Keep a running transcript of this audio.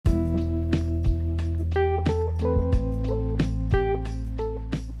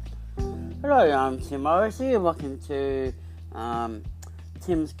Hello, I'm Tim Morrissey and welcome to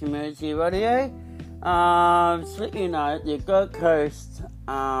Tim's Community Radio. Just to let you know, the Gold Coast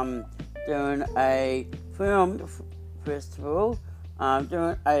doing a film festival,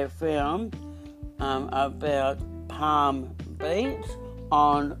 doing a film about Palm Beach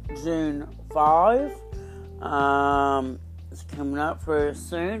on June 5. It's coming up very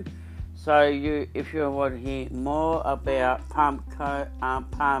soon. So if you want to hear more about Palm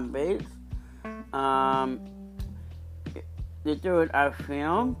Beach, they're doing a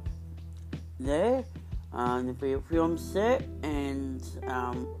film there. There'll be a film set and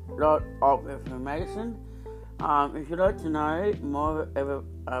a lot of information. If you'd like to know more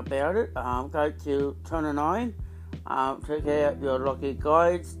about it, go to Channel 9. Check out your lucky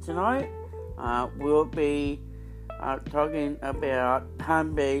guides tonight. We'll be talking about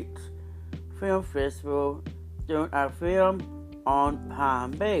Palm Beach Film Festival, doing a film on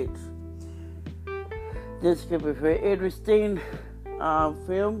Palm Beach. This could be a very interesting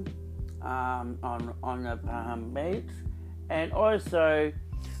film on the Palm Beach, and also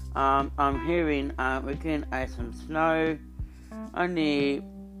I'm hearing we can have some snow on the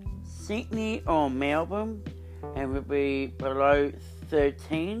Sydney or Melbourne, and will be below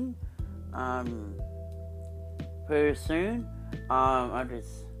 13 very soon. I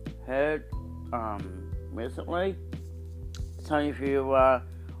just heard recently. So if you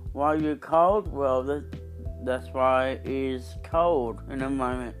why you're cold, well that's why it is cold in the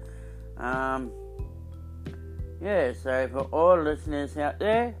moment. So for all listeners out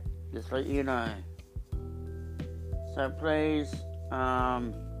there, just let you know. So please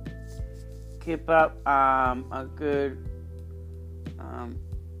keep up a good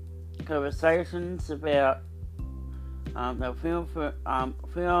conversations about the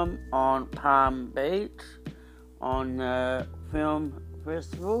film on Palm Beach on the film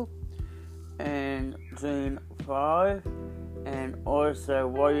festival and June 5, and also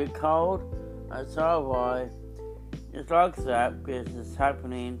Why You Cold. That's all why it's like that, because it's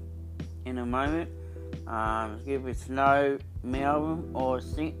happening in a moment. It's going to be snow Melbourne or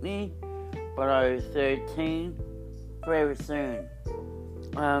Sydney below 13 very soon.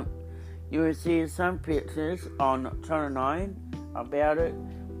 You will see some pictures on Channel 9 about it,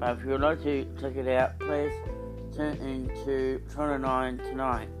 but if you would like to check it out, please tune into Channel 9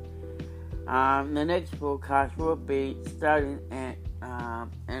 tonight. The next broadcast will be starting at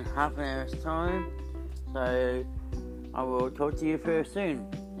in half an hour's time, so I will talk to you very soon.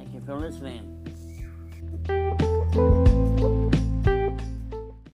 Thank you for listening.